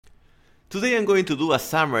Today I'm going to do a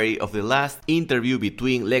summary of the last interview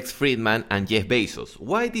between Lex Fridman and Jeff Bezos.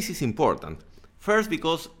 Why this is important? First,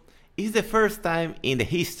 because it's the first time in the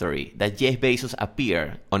history that Jeff Bezos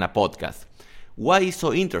appeared on a podcast. Why is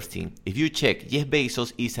so interesting? If you check, Jeff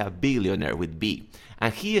Bezos is a billionaire with B,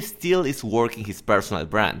 and he still is working his personal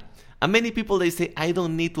brand. And many people, they say, I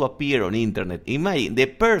don't need to appear on internet. Imagine, the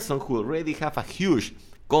person who already have a huge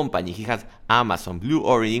company, he has Amazon, Blue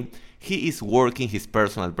Origin, he is working his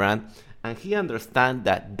personal brand, and he understands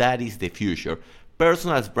that that is the future.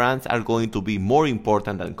 Personal brands are going to be more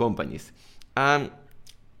important than companies.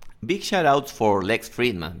 Big shout outs for Lex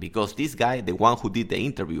Fridman, because this guy, the one who did the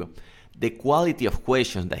interview, the quality of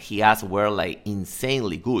questions that he asked were like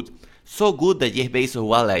insanely good. So good that Jeff Bezos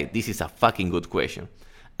was like, this is a fucking good question.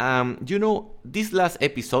 This last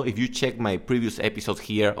episode, if you check my previous episode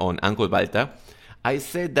here on Uncle Balta, I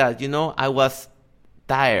said that, I was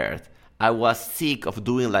tired. I was sick of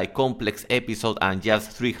doing like complex episodes and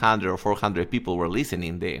just 300 or 400 people were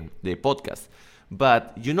listening the podcast.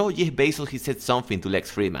 But Jeff Bezos, he said something to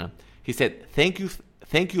Lex Fridman. He said, thank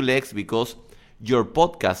you Lex, because your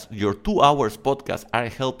podcast, your 2 hours podcast are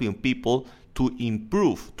helping people to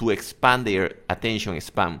improve, to expand their attention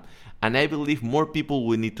span. And I believe more people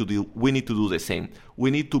we need to do the same.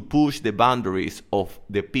 We need to push the boundaries of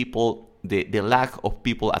the people, the lack of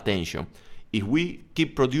people attention. If we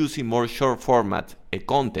keep producing more short format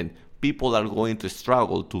content, people are going to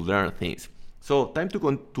struggle to learn things. So time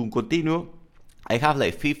to continue. I have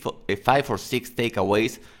like 5 or 6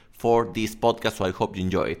 takeaways for this podcast, so I hope you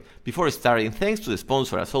enjoy it. Before starting, thanks to the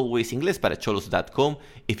sponsor, as always, inglesparacholos.com.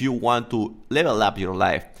 If you want to level up your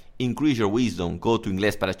life, increase your wisdom, go to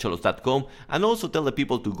inglesparacholos.com, and also tell the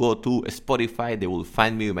people to go to Spotify. They will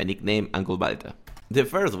find me with my nickname, Uncle Balta. The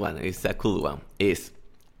first one is a cool one, is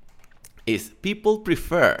people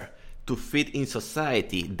prefer to fit in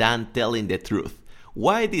society than telling the truth.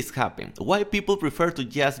 Why this happens? Why people prefer to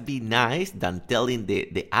just be nice than telling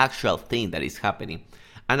the actual thing that is happening?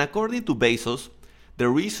 And according to Bezos, the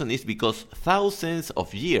reason is because thousands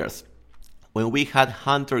of years, when we had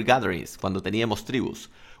hunter-gatherings, cuando teníamos tribus,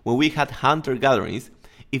 when we had hunter-gatherings,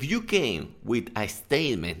 if you came with a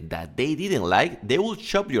statement that they didn't like, they will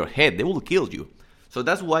chop your head, they will kill you. So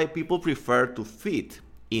that's why people prefer to fit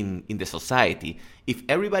in the society. If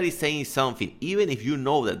everybody's saying something, even if you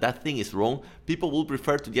know that thing is wrong, people will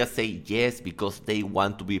prefer to just say yes because they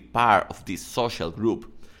want to be part of this social group.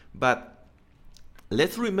 But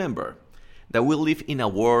let's remember that we live in a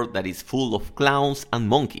world that is full of clowns and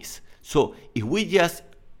monkeys. So if we just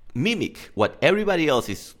mimic what everybody else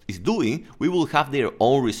is doing, we will have their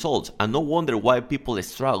own results. And no wonder why people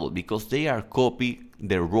struggle, because they are copying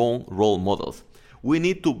the wrong role models. We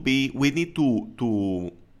need to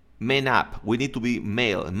man up. We need to be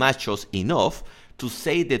male, machos enough to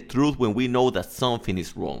say the truth when we know that something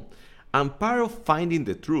is wrong. And part of finding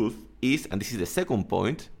the truth is, and this is the second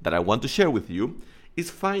point that I want to share with you,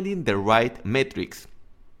 is finding the right metrics.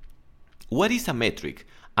 What is a metric?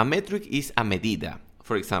 A metric is a medida.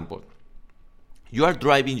 For example, you are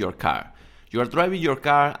driving your car.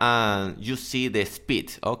 And you see the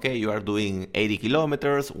speed. Okay, you are doing 80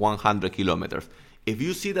 kilometers, 100 kilometers. If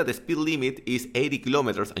you see that the speed limit is 80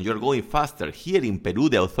 kilometers and you're going faster, here in Peru,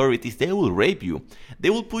 the authorities, they will rape you.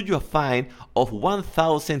 They will put you a fine of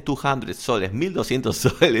 1,200 soles, 1,200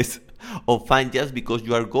 soles of fine just because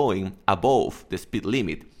you are going above the speed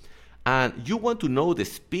limit. And you want to know the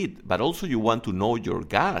speed, but also you want to know your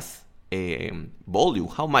gas volume,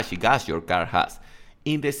 how much gas your car has.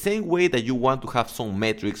 In the same way that you want to have some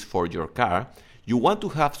metrics for your car, you want to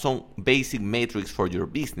have some basic metrics for your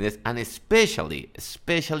business, and especially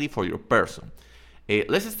for your person.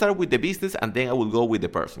 Let's start with the business and then I will go with the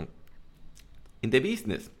person. In the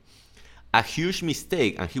business, a huge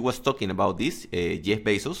mistake, and he was talking about this, Jeff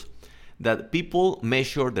Bezos, that people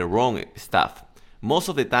measure the wrong stuff. Most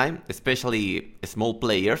of the time, especially small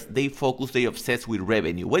players, they obsess with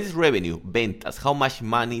revenue. What is revenue? Ventas. How much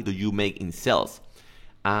money do you make in sales?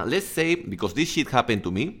 Let's say, because this shit happened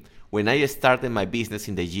to me, when I started my business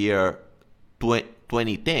in the year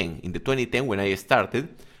 2010, in the 2010 when I started,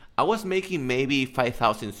 I was making maybe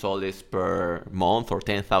 5,000 soles per month or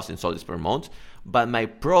 10,000 soles per month, but my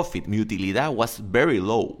profit, mi utilidad, was very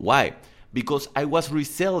low. Why? Because I was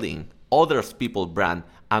reselling other people's brand,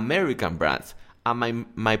 American brands, and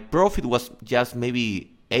my profit was just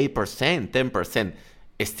maybe 8%, 10%.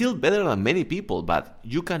 It's still better than many people, but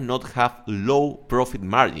you cannot have low profit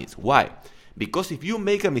margins. Why? Because if you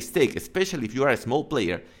make a mistake, especially if you are a small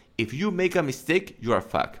player, if you make a mistake, you are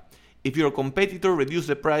fucked. If your competitor reduces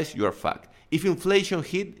the price, you are fucked. If inflation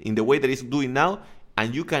hit in the way that it's doing now,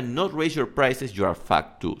 and you cannot raise your prices, you are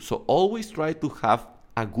fucked too. So always try to have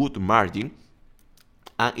a good margin,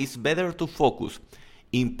 and it's better to focus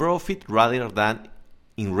in profit rather than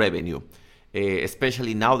in revenue.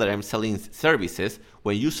 Especially now that I'm selling services.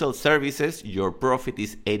 When you sell services, your profit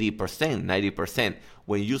is 80%, 90%.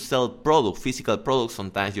 When you sell physical products,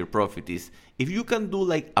 sometimes your profit is, if you can do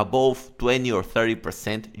like above 20 or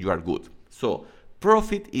 30%, you are good. So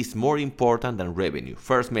profit is more important than revenue.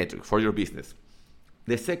 First metric for your business.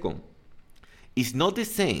 The second, it's not the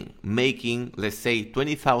same making, let's say,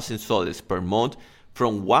 20,000 soles per month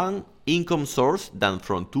from one income source than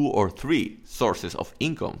from 2 or 3 sources of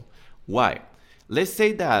income. Why? Let's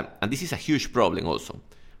say that, and this is a huge problem also,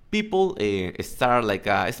 people start like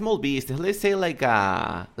a small business, let's say like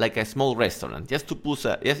a small restaurant, just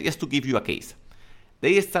to give you a case.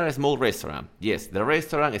 They start a small restaurant. Yes, the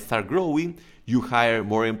restaurant start growing, you hire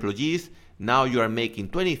more employees, now you are making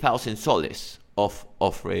 20,000 soles of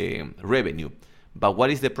revenue. But what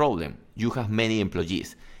is the problem? You have many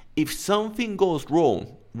employees. If something goes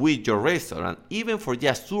wrong with your restaurant, even for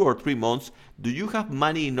just 2 or 3 months, do you have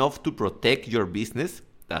money enough to protect your business?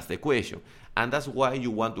 That's the question. And that's why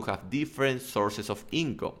you want to have different sources of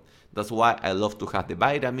income. That's why I love to have the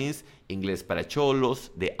vitamins, Inglés para Cholos,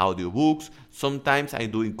 the audiobooks. Sometimes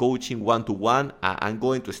I'm doing coaching one-to-one. I'm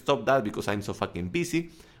going to stop that because I'm so fucking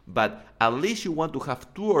busy. But at least you want to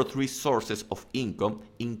have 2 or 3 sources of income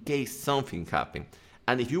in case something happens.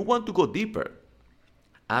 And if you want to go deeper,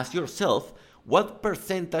 ask yourself, what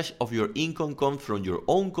percentage of your income comes from your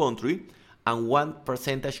own country and what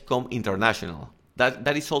percentage come international?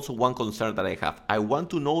 That is also one concern that I have. I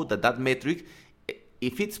want to know that metric,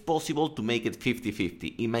 if it's possible to make it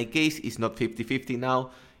 50-50. In my case, it's not 50-50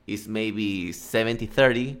 now. It's maybe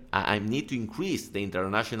 70-30. I need to increase the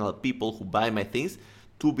international people who buy my things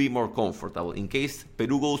to be more comfortable. In case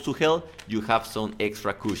Peru goes to hell, you have some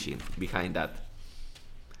extra cushion behind that.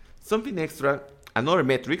 Something extra, another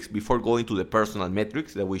metrics before going to the personal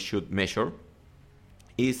metrics that we should measure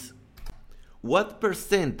is what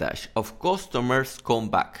percentage of customers come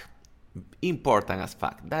back. Important as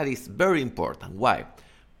fact. That is very important. Why?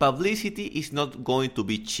 Publicity is not going to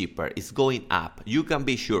be cheaper. It's going up. You can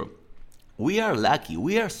be sure. We are lucky.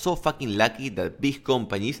 We are so fucking lucky that big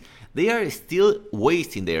companies, they are still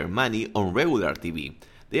wasting their money on regular TV.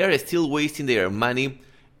 They are still wasting their money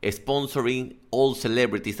sponsoring all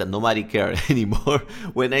celebrities that nobody cares anymore.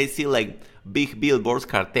 When I see like big billboards,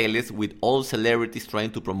 carteles with all celebrities trying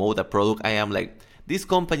to promote a product, I am like, these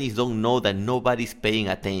companies don't know that nobody's paying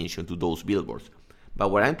attention to those billboards. But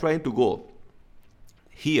what I'm trying to go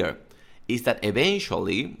here is that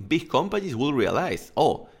eventually big companies will realize,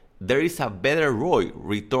 oh, there is a better ROI,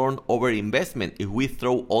 return over investment, if we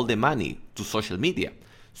throw all the money to social media.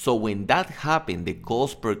 So when that happens, the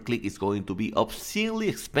cost per click is going to be obscenely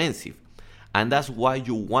expensive. And that's why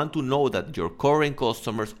you want to know that your current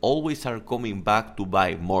customers always are coming back to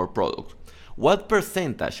buy more products. What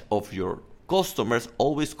percentage of your customers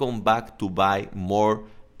always come back to buy more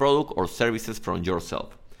product or services from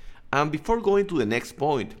yourself? And before going to the next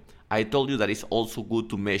point, I told you that it's also good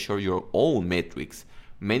to measure your own metrics.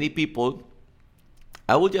 Many people,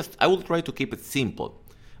 I will try to keep it simple.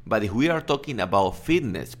 But if we are talking about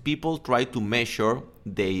fitness, people try to measure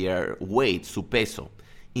their weight, su peso.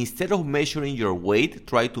 Instead of measuring your weight,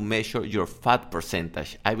 try to measure your fat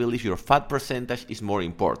percentage. I believe your fat percentage is more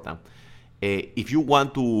important. If you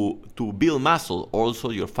want to build muscle, also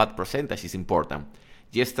your fat percentage is important.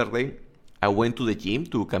 Yesterday, I went to the gym,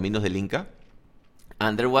 to Caminos del Inca,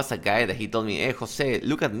 and there was a guy that he told me, hey, Jose,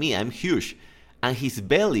 look at me, I'm huge. And his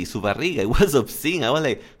belly, su barriga, it was obscene. I was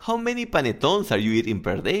like, how many panetones are you eating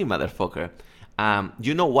per day, motherfucker?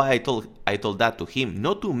 You know why I told that to him?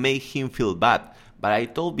 Not to make him feel bad, but I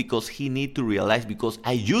told because he need to realize, because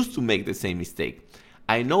I used to make the same mistake.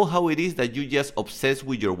 I know how it is that you just obsessed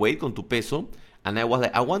with your weight, con tu peso, and I was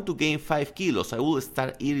like, I want to gain 5 kilos. I will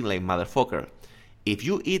start eating like motherfucker. If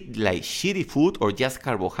you eat like shitty food or just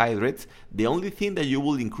carbohydrates, the only thing that you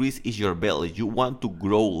will increase is your belly. You want to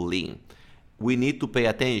grow lean. We need to pay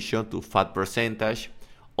attention to fat percentage.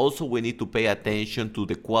 Also, we need to pay attention to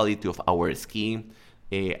the quality of our skin.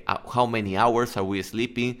 How many hours are we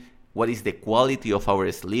sleeping? What is the quality of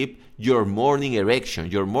our sleep? Your morning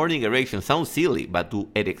erection. Your morning erection sounds silly, but tu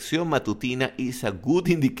erección matutina is a good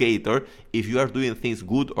indicator if you are doing things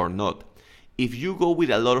good or not. If you go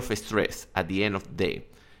with a lot of stress at the end of the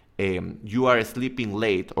day, you are sleeping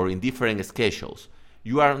late or in different schedules,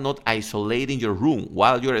 you are not isolating your room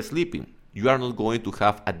while you are sleeping, you are not going to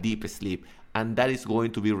have a deep sleep, and that is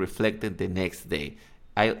going to be reflected the next day.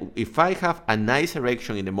 if I have a nice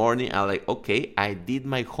erection in the morning, I'm like, okay, I did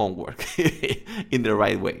my homework in the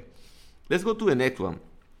right way. Let's go to the next one.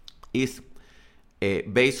 Is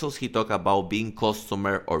Bezos, he talked about being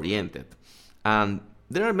customer oriented. And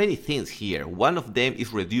there are many things here. One of them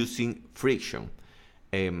is reducing friction.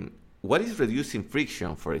 What is reducing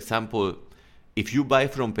friction? For example, if you buy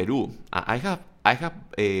from Peru, I have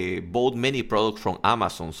bought many products from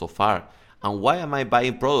Amazon so far. And why am I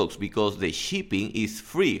buying products? Because the shipping is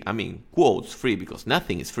free. I mean, quotes free, because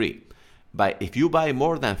nothing is free. But if you buy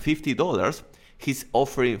more than $50, he's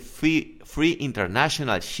offering free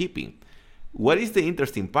international shipping. What is the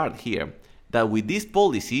interesting part here? That with this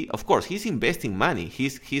policy, of course, he's investing money.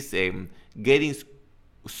 He's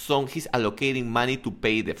allocating money to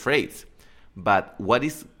pay the freights. But what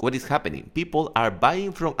is happening? People are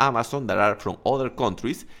buying from Amazon that are from other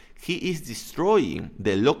countries. He is destroying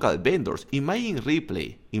the local vendors. Imagine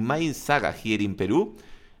Ripley, imagine Saga here in Peru,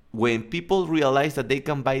 when people realize that they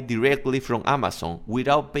can buy directly from Amazon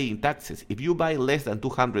without paying taxes. If you buy less than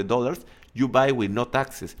 $200, you buy with no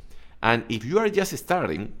taxes. And if you are just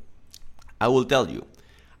starting, I will tell you,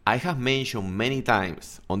 I have mentioned many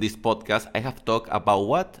times on this podcast, I have talked about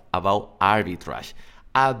what? About arbitrage.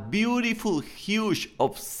 A beautiful, huge,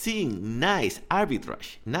 obscene, nice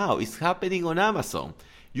arbitrage. Now it's happening on Amazon.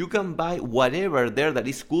 You can buy whatever there that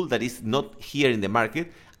is cool, that is not here in the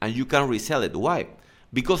market, and you can resell it. Why?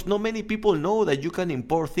 Because not many people know that you can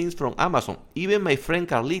import things from Amazon. Even my friend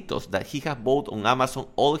Carlitos, that he has bought on Amazon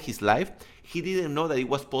all his life, he didn't know that it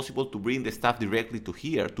was possible to bring the stuff directly to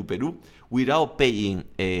here, to Peru, without paying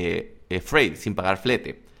a freight, sin pagar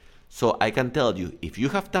flete. So I can tell you, if you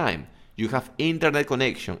have time, you have internet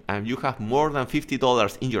connection, and you have more than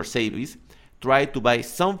 $50 in your savings, try to buy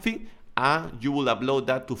something, and you will upload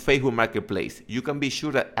that to Facebook Marketplace. You can be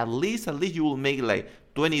sure that at least you will make like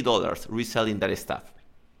 $20 reselling that stuff.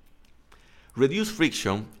 Reduce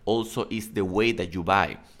friction also is the way that you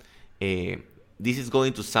buy. This is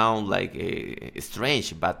going to sound like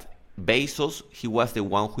strange, but Bezos, he was the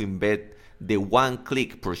one who invented the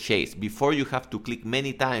one-click purchase. Before, you have to click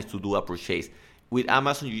many times to do a purchase. With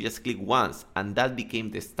Amazon, you just click once, and that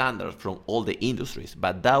became the standard from all the industries.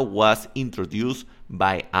 But that was introduced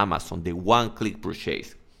by Amazon, the one-click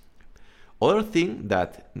purchase. Other thing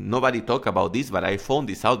that nobody talked about this, but I found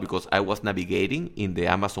this out because I was navigating in the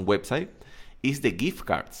Amazon website, is the gift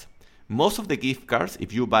cards. Most of the gift cards,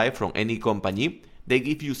 if you buy from any company, they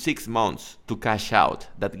give you 6 months to cash out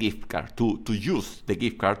that gift card, to use the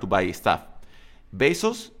gift card to buy stuff.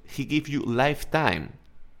 Bezos, he gives you lifetime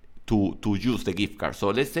to use the gift card.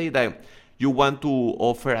 So let's say that you want to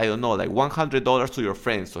offer, I don't know, like $100 to your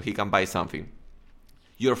friend so he can buy something.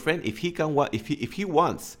 Your friend, if he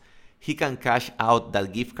wants, he can cash out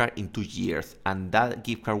that gift card in 2 years, and that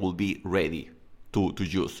gift card will be ready to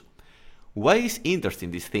use. Why is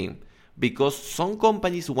interesting this thing? Because some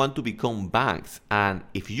companies want to become banks, and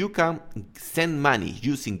if you can send money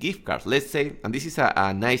using gift cards, let's say, and this is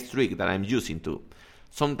a nice trick that I'm using too.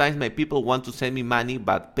 Sometimes my people want to send me money,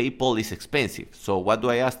 but PayPal is expensive. So what do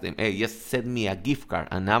I ask them? Hey, just send me a gift card,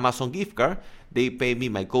 an Amazon gift card. They pay me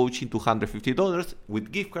my coaching $250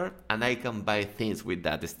 with gift card, and I can buy things with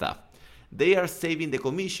that stuff. They are saving the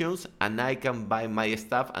commissions, and I can buy my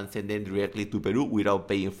stuff and send them directly to Peru without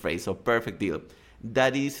paying freight. So perfect deal.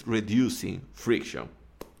 That is reducing friction.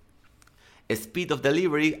 Speed of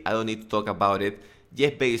delivery, I don't need to talk about it.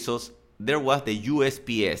 Jeff Bezos, there was the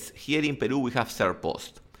USPS. Here in Peru, we have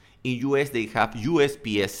SerPost. In US, they have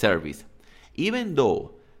USPS service. Even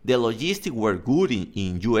though the logistics were good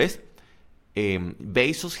in US,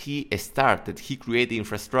 Bezos, he created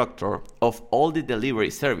infrastructure of all the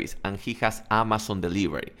delivery service, and he has Amazon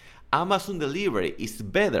delivery. Amazon delivery is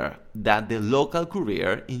better than the local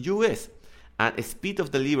courier in US, and speed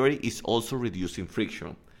of delivery is also reducing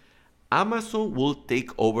friction. Amazon will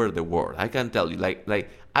take over the world. I can tell you, like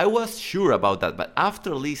I was sure about that, but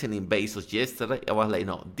after listening Bezos yesterday, I was like,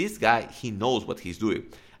 no, this guy, he knows what he's doing.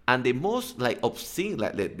 And the most obscene,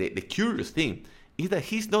 the curious thing is that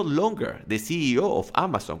he's no longer the CEO of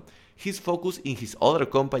Amazon. He's focused in his other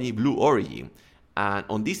company, Blue Origin. And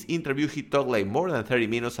on this interview, he talked like more than 30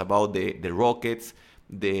 minutes about the rockets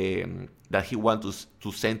that he wants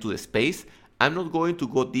to send to the space. I'm not going to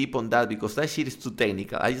go deep on that because that shit is too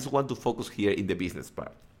technical. I just want to focus here in the business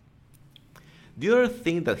part. The other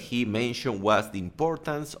thing that he mentioned was the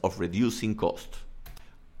importance of reducing cost.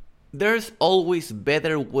 There's always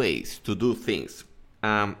better ways to do things.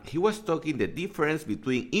 He was talking the difference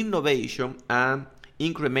between innovation and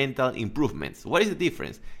incremental improvements. What is the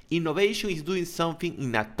difference? Innovation is doing something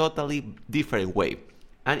in a totally different way.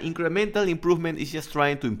 And incremental improvement is just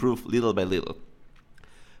trying to improve little by little.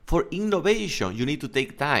 For innovation, you need to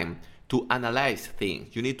take time to analyze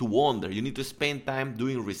things. You need to wonder. You need to spend time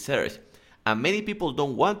doing research. And many people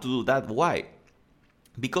don't want to do that. Why?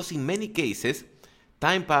 Because in many cases,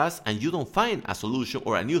 time passes and you don't find a solution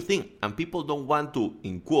or a new thing. And people don't want to,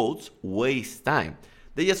 in quotes, waste time.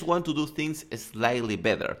 They just want to do things slightly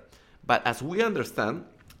better. But as we understand,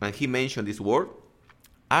 and he mentioned this word,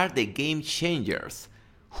 are the game changers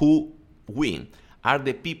who win, are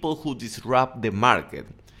the people who disrupt the market.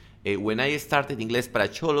 When I started Inglés para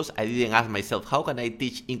Cholos, I didn't ask myself, how can I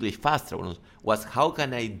teach English faster? It was, how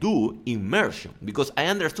can I do immersion? Because I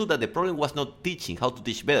understood that the problem was not teaching how to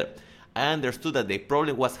teach better. I understood that the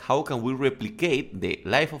problem was, how can we replicate the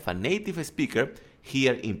life of a native speaker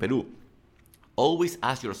here in Peru? Always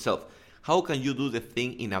ask yourself, how can you do the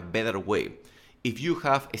thing in a better way? If you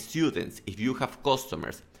have students, if you have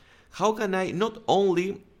customers, how can I not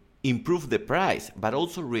only improve the price, but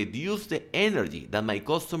also reduce the energy that my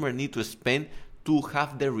customer need to spend to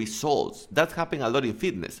have the results? That happens a lot in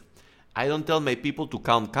fitness. I don't tell my people to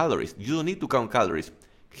count calories. You don't need to count calories.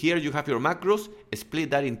 Here you have your macros, split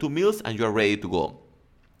that in 2 meals and you're ready to go.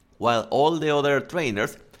 While all the other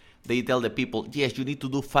trainers, they tell the people, yes, you need to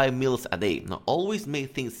do 5 meals a day. Now, always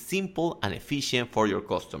make things simple and efficient for your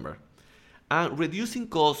customer. And reducing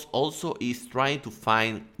costs also is trying to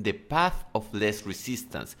find the path of less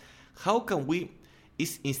resistance. How can we,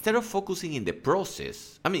 instead of focusing in the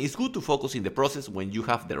process, I mean, it's good to focus in the process when you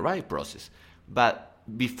have the right process. But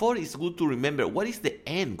before, it's good to remember what is the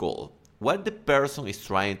end goal, what the person is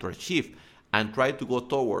trying to achieve, and try to go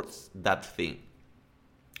towards that thing.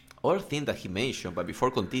 Other thing that he mentioned, but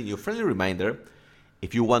before continue, friendly reminder,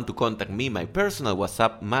 if you want to contact me, my personal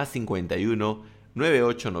WhatsApp, +51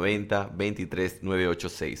 9890 23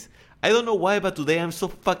 986. I don't know why, but today I'm so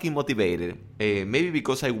fucking motivated. Maybe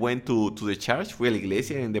because I went to the church, fui a la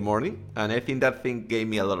iglesia in the morning, and I think that thing gave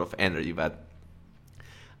me a lot of energy, but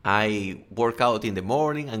I work out in the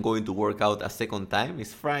morning. I'm going to work out a second time.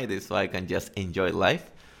 It's Friday, so I can just enjoy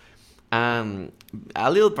life.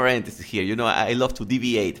 A little parenthesis here, I love to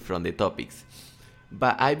deviate from the topics.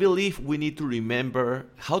 But I believe we need to remember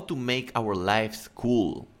how to make our lives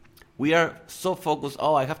cool. We are so focused,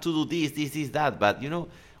 I have to do this, that. But,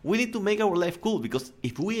 we need to make our life cool, because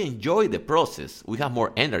if we enjoy the process, we have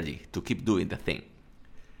more energy to keep doing the thing.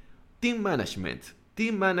 Team management.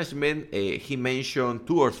 Team management, he mentioned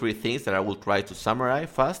 2 or 3 things that I will try to summarize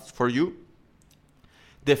fast for you.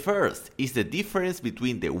 The first is the difference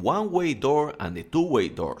between the one-way door and the two-way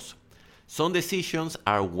doors. Some decisions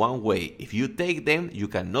are one way. If you take them, you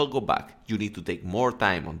cannot go back. You need to take more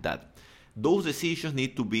time on that. Those decisions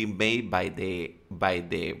need to be made by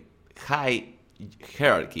the high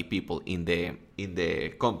hierarchy people in the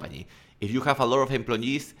company. If you have a lot of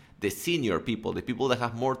employees, the senior people, the people that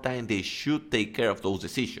have more time, they should take care of those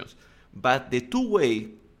decisions. But the two-way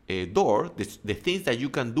door, the things that you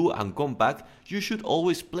can do and come back, you should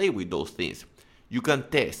always play with those things. You can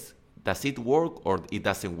test, does it work or it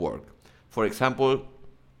doesn't work? For example,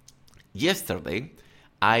 yesterday,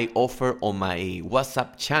 I offered on my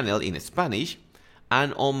WhatsApp channel in Spanish,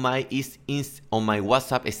 and on my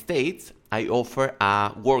WhatsApp states, I offer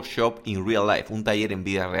a workshop in real life, un taller en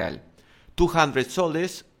vida real. 200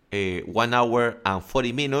 soles, 1 hour and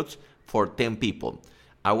 40 minutes for 10 people.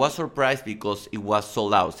 I was surprised because it was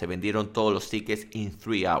sold out. Se vendieron todos los tickets in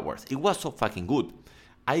 3 hours. It was so fucking good.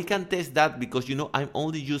 I can test that because, I'm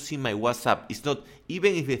only using my WhatsApp. It's not,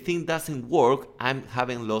 even if the thing doesn't work, I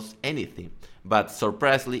haven't lost anything. But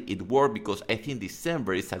surprisingly, it worked because I think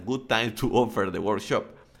December is a good time to offer the workshop.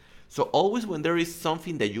 So always when there is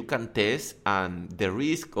something that you can test and the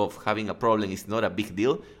risk of having a problem is not a big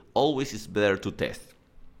deal, always is better to test.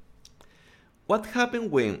 What happens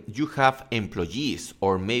when you have employees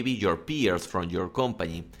or maybe your peers from your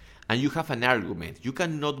company and you have an argument? You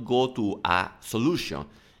cannot go to a solution.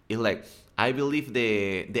 It's like, I believe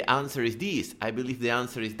the answer is this. I believe the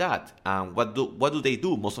answer is that. And what do they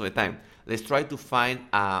do most of the time? Let's try to find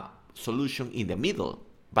a solution in the middle.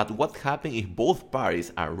 But what happens if both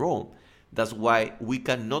parties are wrong? That's why we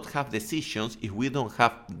cannot have decisions if we don't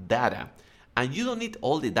have data. And you don't need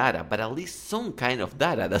all the data, but at least some kind of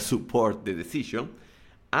data that support the decision.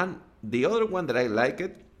 And the other one that I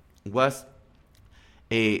liked was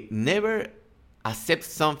never accept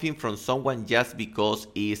something from someone just because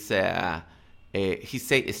it's, he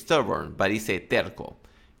said stubborn, but he said terco.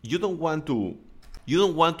 You don't want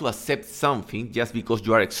to accept something just because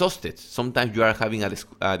you are exhausted. Sometimes you are having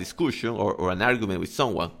a discussion or an argument with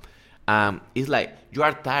someone. It's like, you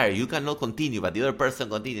are tired, you cannot continue, but the other person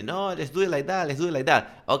continue. No, let's do it like that, let's do it like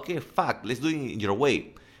that. Okay, fuck, let's do it in your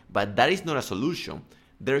way. But that is not a solution.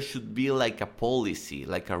 there should be like a policy,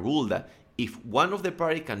 like a rule that if one of the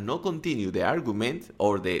party cannot continue the argument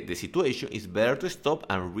or the situation, it's better to stop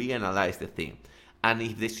and reanalyze the thing. And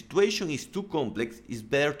if the situation is too complex, it's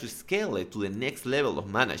better to scale it to the next level of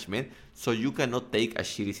management so you cannot take a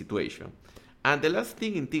shitty situation. And the last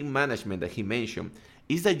thing in team management that he mentioned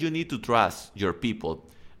is that you need to trust your people.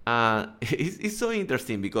 It's so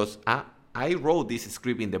interesting because I wrote this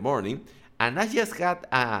script in the morning and I just had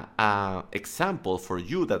an example for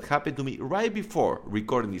you that happened to me right before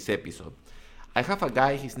recording this episode. I have a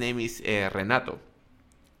guy, his name is Renato.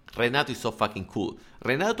 Renato is so fucking cool.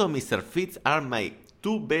 Renato and Mr. Fitz are my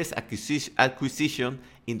two best acquisition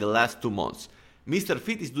in the last 2 months. Mr.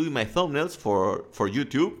 Fit is doing my thumbnails for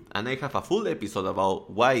YouTube, and I have a full episode about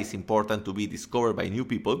why it's important to be discovered by new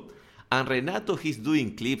people. And Renato, he's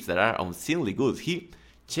doing clips that are obscenely good. He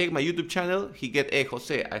checked my YouTube channel, he get, hey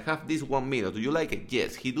Jose, I have this 1 minute, do you like it?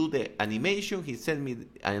 Yes. He do the animation, he sent me,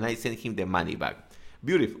 and I sent him the money back.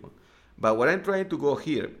 Beautiful. But what I'm trying to go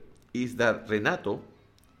here is that Renato,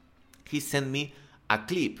 he sent me a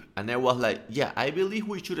clip, and I was like, yeah, I believe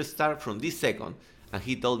we should start from this second. And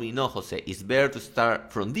he told me, no, Jose, it's better to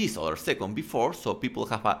start from this other second before so people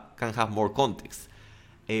can have more context.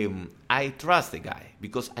 I trust the guy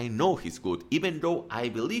because I know he's good, even though I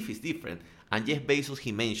believe he's different. And Jeff Bezos,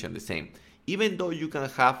 he mentioned the same. Even though you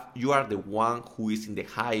are the one who is in the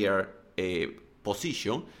higher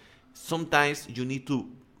position, sometimes you need to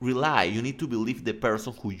you need to believe the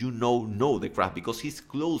person who you know the craft because he's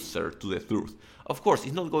closer to the truth. Of course,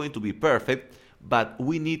 it's not going to be perfect, but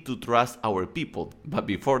we need to trust our people. But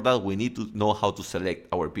before that, we need to know how to select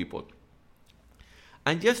our people.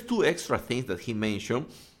 And just 2 extra things that he mentioned.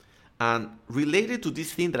 And related to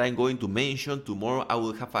this thing that I'm going to mention, tomorrow I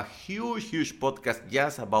will have a huge podcast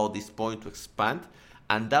just about this point to expand.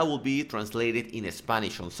 And that will be translated in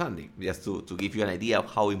Spanish on Sunday, just to give you an idea of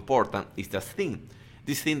how important is this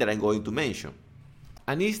thing that I'm going to mention.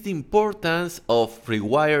 And it's the importance of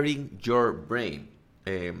rewiring your brain.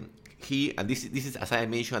 And this is as I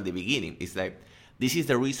mentioned at the beginning, it's like this is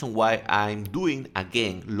the reason why I'm doing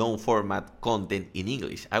again long format content in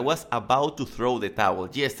English. I was about to throw the towel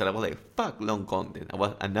yesterday. I was like, fuck long content.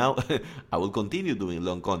 And now I will continue doing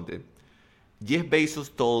long content. Jeff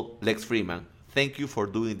Bezos told Lex Fridman, thank you for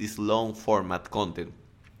doing this long format content.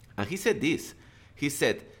 And he said this. He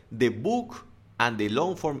said the book and the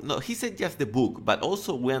long form. No, he said just the book, but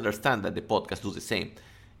also we understand that the podcast do the same.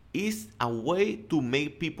 Is a way to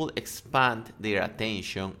make people expand their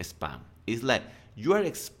attention span. It's like you are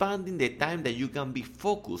expanding the time that you can be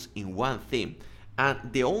focused in one thing. And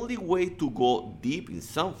the only way to go deep in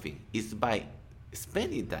something is by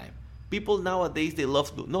spending time. People nowadays, they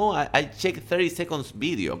love to, no, I check 30 seconds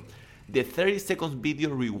video. The 30 seconds video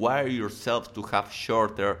require yourself to have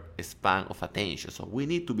shorter span of attention. So we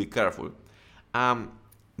need to be careful.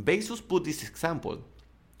 Bezos put this example.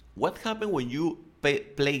 What happens when you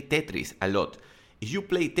play Tetris a lot? If you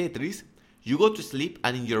play Tetris, you go to sleep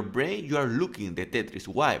and in your brain you are looking at the Tetris.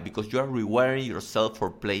 Why? Because you are rewiring yourself for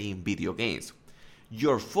playing video games.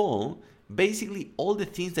 Your phone, basically all the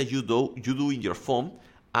things that you do in your phone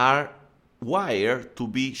are wired to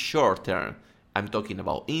be short term. I'm talking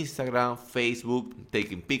about Instagram, Facebook,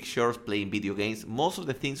 taking pictures, playing video games. Most of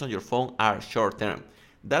the things on your phone are short term.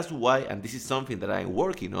 That's why, and this is something that I'm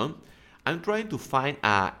working on, I'm trying to find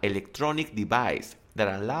an electronic device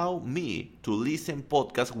that allow me to listen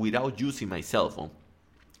podcasts without using my cell phone.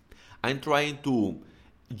 I'm trying to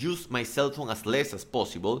use my cell phone as less as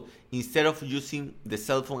possible. Instead of using the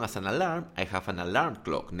cell phone as an alarm, I have an alarm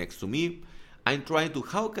clock next to me. I'm trying to,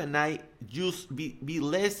 how can I be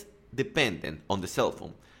less dependent on the cell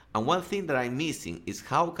phone? And one thing that I'm missing is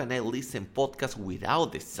how can I listen podcasts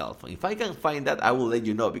without the cell phone? If I can find that, I will let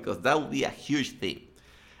you know because that will be a huge thing.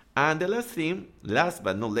 And the last thing, last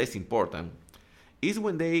but not less important, is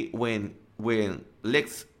when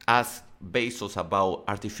Lex asked Bezos about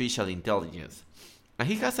artificial intelligence. And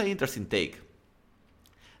he has an interesting take.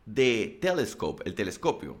 The telescope, el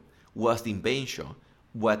telescopio, was the invention.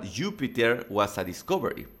 What Jupiter was a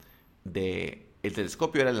discovery. El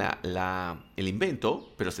telescopio era el invento,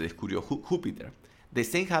 pero se descubrió Júpiter. The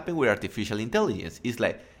same happened with artificial intelligence. It's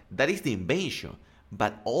like, that is the invention.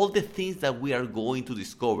 But all the things that we are going to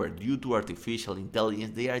discover due to artificial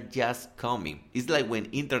intelligence, they are just coming. It's like when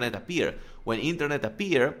internet appeared. When internet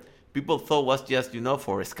appeared, people thought was just,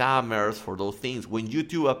 for scammers, for those things. When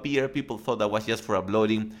YouTube appeared, people thought that was just for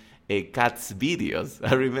uploading cats videos.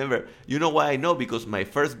 I remember, you know why I know? Because my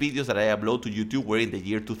first videos that I uploaded to YouTube were in the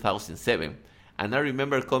year 2007. And I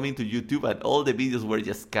remember coming to YouTube and all the videos were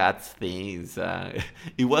just cats things.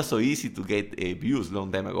 It was so easy to get views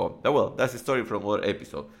long time ago. Well, that's a story from our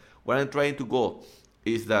episode. Where I'm trying to go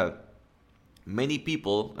is that many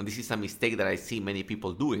people, and this is a mistake that I see many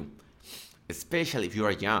people doing, especially if you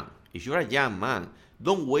are young. If you're a young man,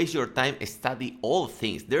 don't waste your time studying all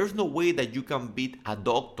things. There's no way that you can beat a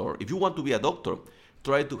doctor. If you want to be a doctor,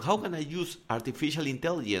 try to, how can I use artificial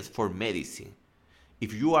intelligence for medicine?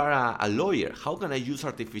 If you are a lawyer, how can I use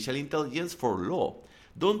artificial intelligence for law?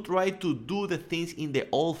 Don't try to do the things in the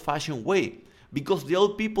old-fashioned way, because the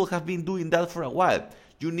old people have been doing that for a while.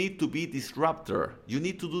 You need to be disruptor. You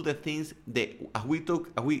need to do the things that, as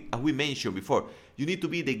we mentioned before, you need to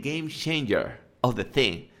be the game changer of the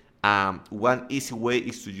thing. One easy way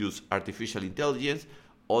is to use artificial intelligence.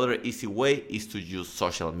 Other easy way is to use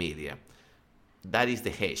social media. That is the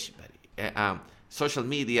hedge. Social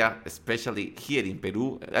media, especially here in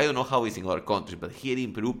Peru, I don't know how it's in other countries, but here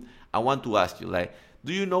in Peru, I want to ask you, like,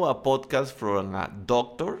 do you know a podcast from a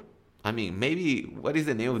doctor? I mean, maybe, what is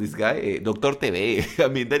the name of this guy? Doctor TV. I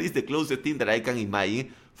mean, that is the closest thing that I can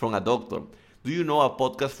imagine from a doctor. Do you know a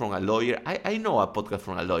podcast from a lawyer? I know a podcast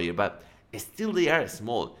from a lawyer, but still they are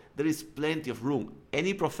small. There is plenty of room.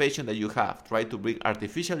 Any profession that you have, try to bring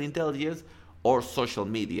artificial intelligence or social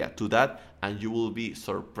media to that, and you will be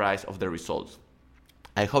surprised of the results.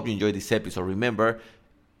 I hope you enjoyed this episode. Remember,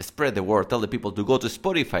 spread the word. Tell the people to go to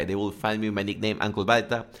Spotify. They will find me my nickname, Uncle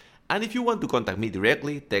Balta. And if you want to contact me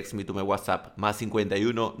directly, text me to my WhatsApp, +51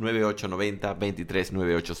 9890 23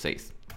 986.